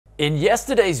In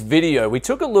yesterday's video, we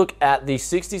took a look at the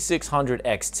 6600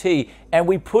 XT and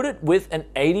we put it with an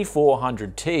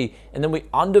 8400T, and then we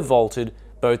undervolted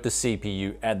both the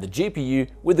CPU and the GPU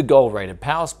with the gold-rated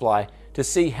power supply to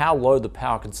see how low the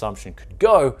power consumption could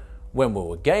go when we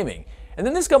were gaming. And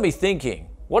then this got me thinking,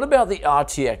 what about the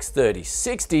RTX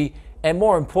 3060? And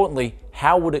more importantly,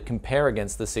 how would it compare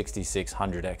against the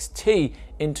 6600 XT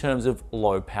in terms of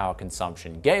low power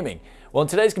consumption gaming? Well, in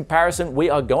today's comparison, we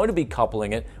are going to be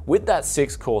coupling it with that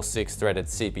 6-core, 6-threaded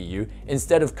CPU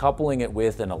instead of coupling it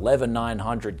with an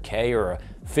 11900K or a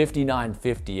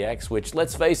 5950X, which,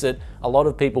 let's face it, a lot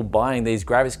of people buying these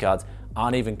graphics cards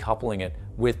aren't even coupling it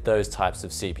with those types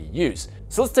of CPUs.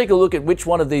 So let's take a look at which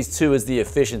one of these two is the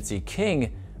efficiency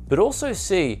king, but also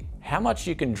see how much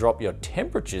you can drop your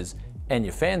temperatures and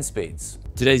your fan speeds.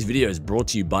 Today's video is brought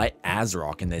to you by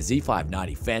ASRock and their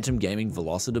Z590 Phantom Gaming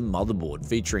Velocity motherboard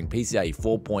featuring PCIe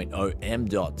 4.0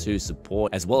 M.2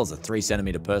 support, as well as a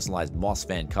 3cm personalized MOS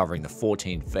fan covering the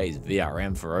 14-phase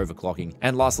VRM for overclocking.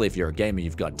 And lastly, if you're a gamer,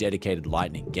 you've got dedicated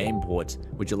Lightning game ports,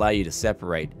 which allow you to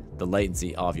separate the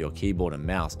latency of your keyboard and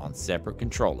mouse on separate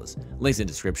controllers. Links in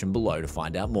the description below to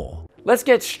find out more. Let's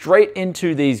get straight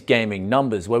into these gaming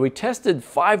numbers, where we tested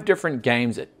 5 different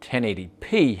games at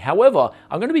 1080p. However,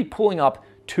 I'm going to be pulling up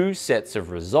 2 sets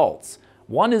of results.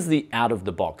 One is the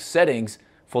out-of-the-box settings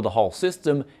for the whole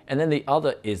system, and then the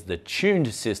other is the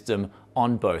tuned system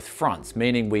on both fronts,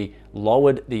 meaning we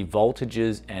lowered the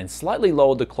voltages and slightly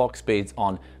lowered the clock speeds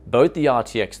on both the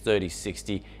RTX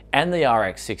 3060 and the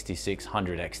RX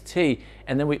 6600 XT,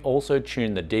 and then we also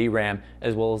tuned the DRAM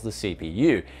as well as the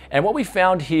CPU. And what we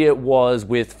found here was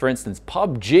with, for instance,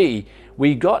 PUBG,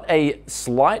 we got a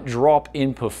slight drop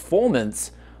in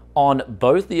performance on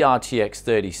both the RTX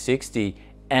 3060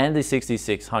 and the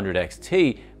 6600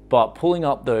 XT, but pulling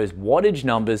up those wattage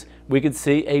numbers, we could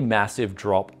see a massive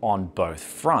drop on both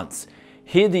fronts.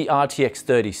 Here the RTX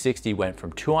 3060 went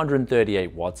from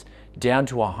 238 watts down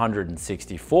to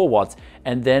 164 watts,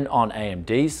 and then on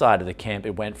AMD's side of the camp,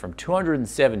 it went from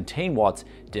 217 watts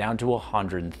down to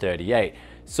 138.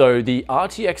 So the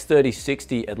RTX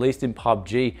 3060, at least in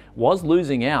PUBG, was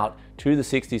losing out to the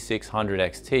 6600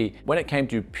 XT when it came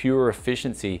to pure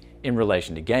efficiency in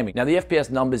relation to gaming. Now the FPS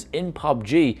numbers in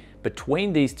PUBG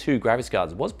between these two graphics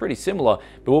cards was pretty similar,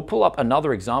 but we'll pull up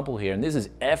another example here, and this is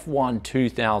F1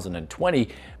 2020,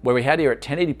 where we had here at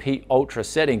 1080p ultra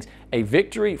settings a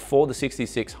victory for the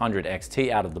 6600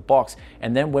 XT out of the box,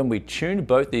 and then when we tuned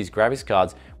both these graphics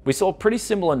cards, we saw pretty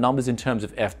similar numbers in terms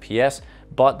of FPS,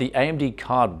 but the AMD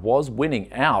card was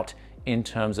winning out in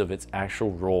terms of its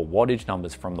actual raw wattage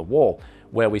numbers from the wall,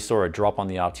 where we saw a drop on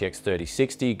the RTX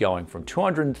 3060 going from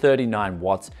 239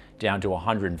 watts down to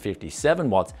 157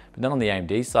 watts, but then on the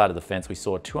AMD side of the fence, we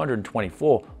saw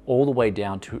 224 all the way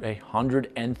down to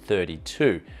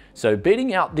 132. So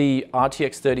beating out the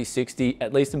RTX 3060,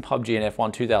 at least in PUBG and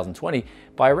F1 2020,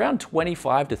 by around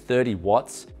 25 to 30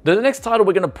 watts. The next title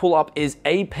we're going to pull up is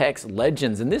Apex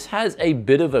Legends, and this has a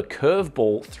bit of a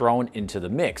curveball thrown into the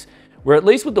mix, where at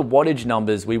least with the wattage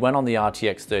numbers, we went on the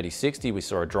RTX 3060, we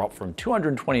saw a drop from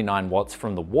 229 watts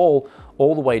from the wall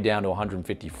all the way down to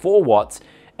 154 watts.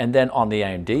 And then on the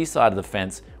AMD side of the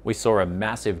fence, we saw a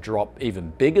massive drop,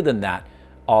 even bigger than that,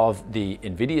 of the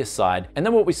NVIDIA side. And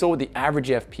then what we saw with the average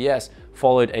FPS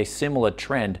followed a similar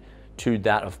trend to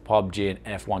that of PUBG and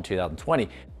F1 2020.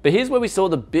 But here's where we saw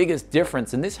the biggest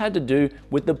difference, and this had to do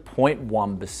with the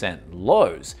 0.1%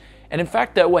 lows. And in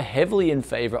fact, they were heavily in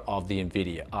favor of the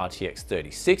NVIDIA RTX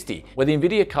 3060, where the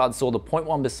NVIDIA card saw the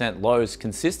 0.1% lows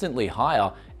consistently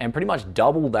higher and pretty much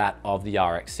double that of the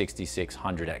RX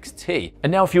 6600 XT.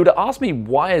 And now if you were to ask me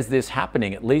why is this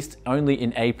happening, at least only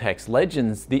in Apex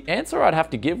Legends, the answer I'd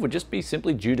have to give would just be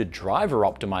simply due to driver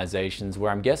optimizations,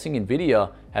 where I'm guessing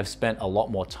NVIDIA have spent a lot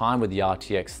more time with the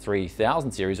RTX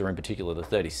 3000 series, or in particular the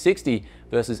 3060,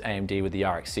 versus AMD with the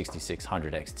RX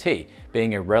 6600 XT.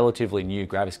 Being a relatively new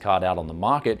graphics card out on the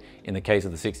market, in the case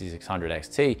of the 6600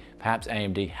 XT, perhaps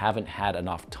AMD haven't had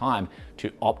enough time to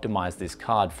optimize this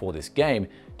card for this game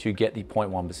to get the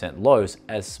 0.1% lows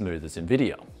as smooth as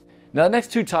NVIDIA. Now the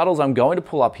next 2 titles I'm going to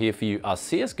pull up here for you are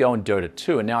CSGO and Dota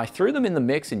 2, and now I threw them in the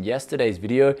mix in yesterday's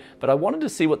video, but I wanted to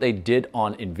see what they did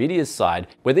on NVIDIA's side,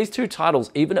 where these 2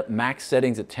 titles, even at max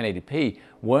settings at 1080p,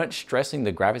 weren't stressing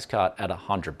the graphics card at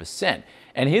 100%.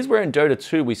 And here's where in Dota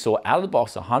 2 we saw out of the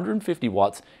box 150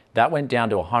 watts, that went down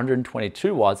to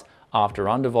 122 watts after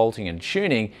undervolting and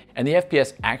tuning, and the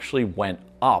FPS actually went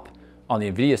up on the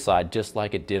NVIDIA side, just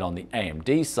like it did on the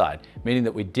AMD side, meaning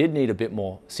that we did need a bit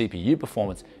more CPU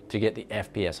performance to get the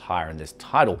FPS higher in this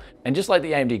title. And just like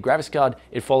the AMD graphics card,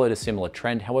 it followed a similar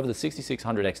trend. However, the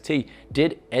 6600 XT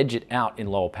did edge it out in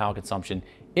lower power consumption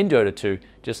in Dota 2,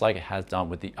 just like it has done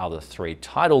with the other 3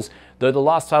 titles. Though the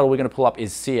last title we're going to pull up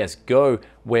is CSGO,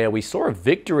 where we saw a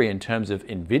victory in terms of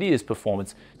Nvidia's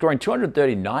performance, scoring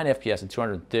 239 FPS and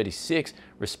 236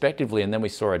 respectively, and then we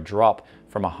saw a drop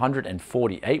from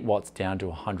 148 watts down to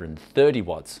 130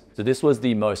 watts. So this was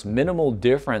the most minimal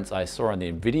difference I saw on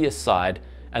the Nvidia side,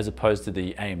 as opposed to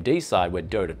the AMD side, where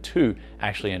Dota 2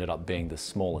 actually ended up being the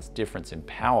smallest difference in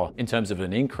power in terms of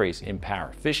an increase in power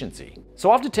efficiency.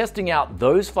 So after testing out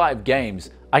those 5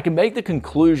 games, I can make the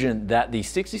conclusion that the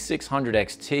 6600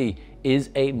 XT is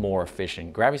a more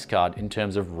efficient graphics card in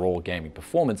terms of raw gaming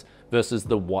performance versus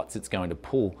the watts it's going to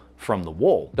pull from the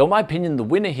wall. Though in my opinion, the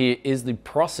winner here is the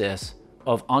process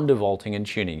of undervolting and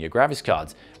tuning your graphics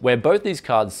cards, where both these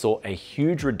cards saw a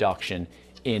huge reduction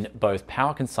in both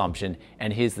power consumption,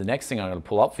 and here's the next thing I'm going to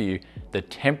pull up for you, the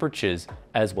temperatures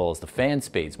as well as the fan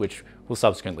speeds, which will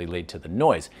subsequently lead to the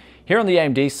noise. Here on the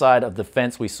AMD side of the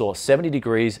fence, we saw 70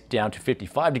 degrees down to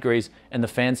 55 degrees, and the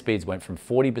fan speeds went from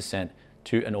 40%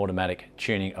 to an automatic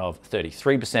tuning of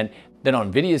 33%. Then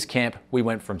on Nvidia's camp, we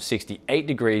went from 68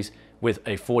 degrees with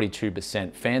a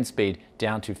 42% fan speed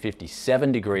down to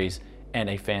 57 degrees and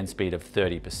a fan speed of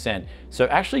 30%. So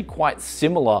actually quite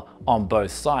similar on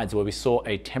both sides, where we saw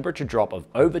a temperature drop of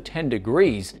over 10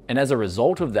 degrees. And as a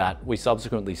result of that, we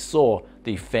subsequently saw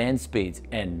the fan speeds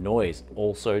and noise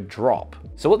also drop.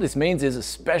 So what this means is,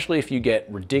 especially if you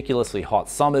get ridiculously hot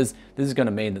summers, this is going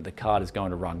to mean that the card is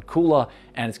going to run cooler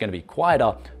and it's going to be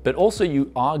quieter, but also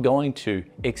you are going to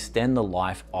extend the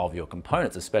life of your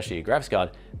components, especially your graphics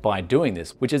card, by doing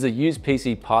this, which as a used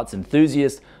PC parts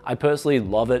enthusiast, I personally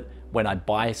love it when I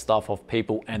buy stuff off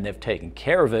people and they've taken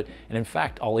care of it. And in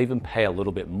fact, I'll even pay a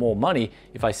little bit more money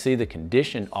if I see the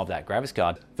condition of that graphics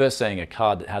card versus saying a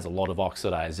card that has a lot of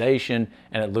oxidization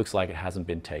and it looks like it hasn't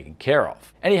been taken care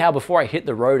of. Anyhow, before I hit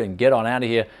the road and get on out of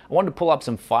here, I wanted to pull up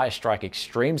some Firestrike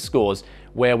Extreme scores,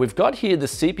 where we've got here the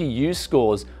CPU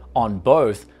scores on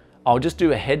both. I'll just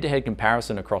do a head-to-head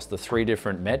comparison across the 3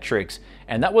 different metrics,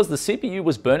 and that was the CPU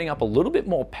was burning up a little bit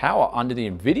more power under the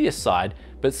Nvidia side,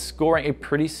 but scoring a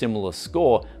pretty similar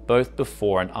score both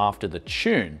before and after the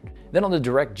tune. Then on the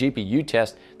direct GPU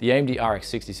test, the AMD RX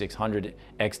 6600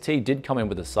 XT did come in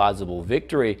with a sizable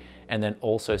victory and then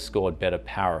also scored better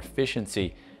power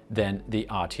efficiency than the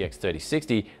RTX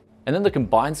 3060. And then the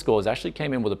combined scores actually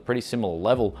came in with a pretty similar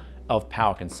level of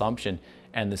power consumption,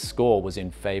 and the score was in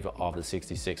favor of the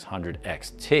 6600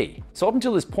 XT. So up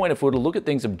until this point, if we were to look at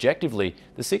things objectively,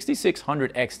 the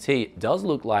 6600 XT does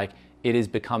look like it is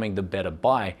becoming the better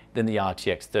buy than the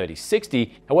RTX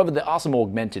 3060. However, there are some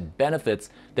augmented benefits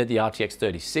that the RTX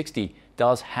 3060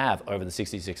 does have over the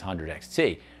 6600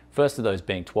 XT. First of those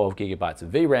being 12 gigabytes of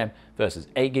VRAM versus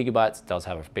 8 gigabytes, does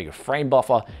have a bigger frame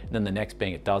buffer. And then the next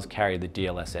being it does carry the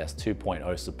DLSS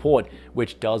 2.0 support,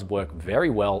 which does work very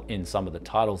well in some of the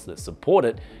titles that support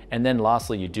it. And then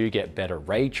lastly, you do get better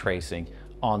ray tracing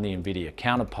on the Nvidia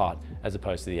counterpart as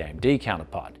opposed to the AMD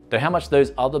counterpart. Though how much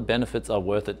those other benefits are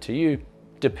worth it to you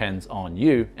depends on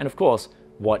you, and of course,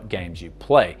 what games you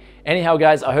play. Anyhow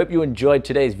guys, I hope you enjoyed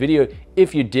today's video.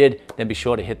 If you did, then be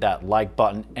sure to hit that like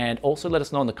button and also let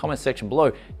us know in the comment section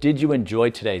below, did you enjoy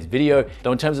today's video?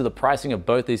 Though in terms of the pricing of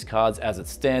both these cards as it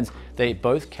stands, they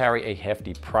both carry a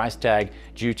hefty price tag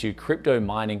due to crypto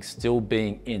mining still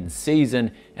being in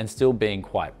season and still being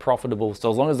quite profitable.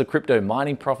 So as long as the crypto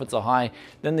mining profits are high,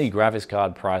 then the graphics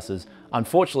card prices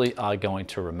unfortunately are going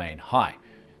to remain high.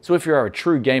 So if you're a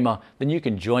true gamer, then you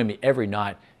can join me every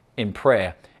night in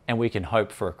prayer and we can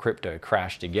hope for a crypto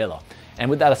crash together. And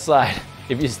with that aside,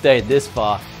 if you stayed this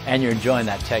far and you're enjoying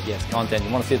that Tech Yes content,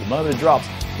 you want to see it the moment it drops,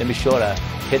 then be sure to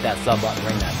hit that sub button,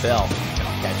 ring that bell, and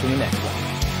I'll catch you in the next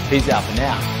one. Peace out for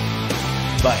now.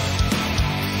 Bye.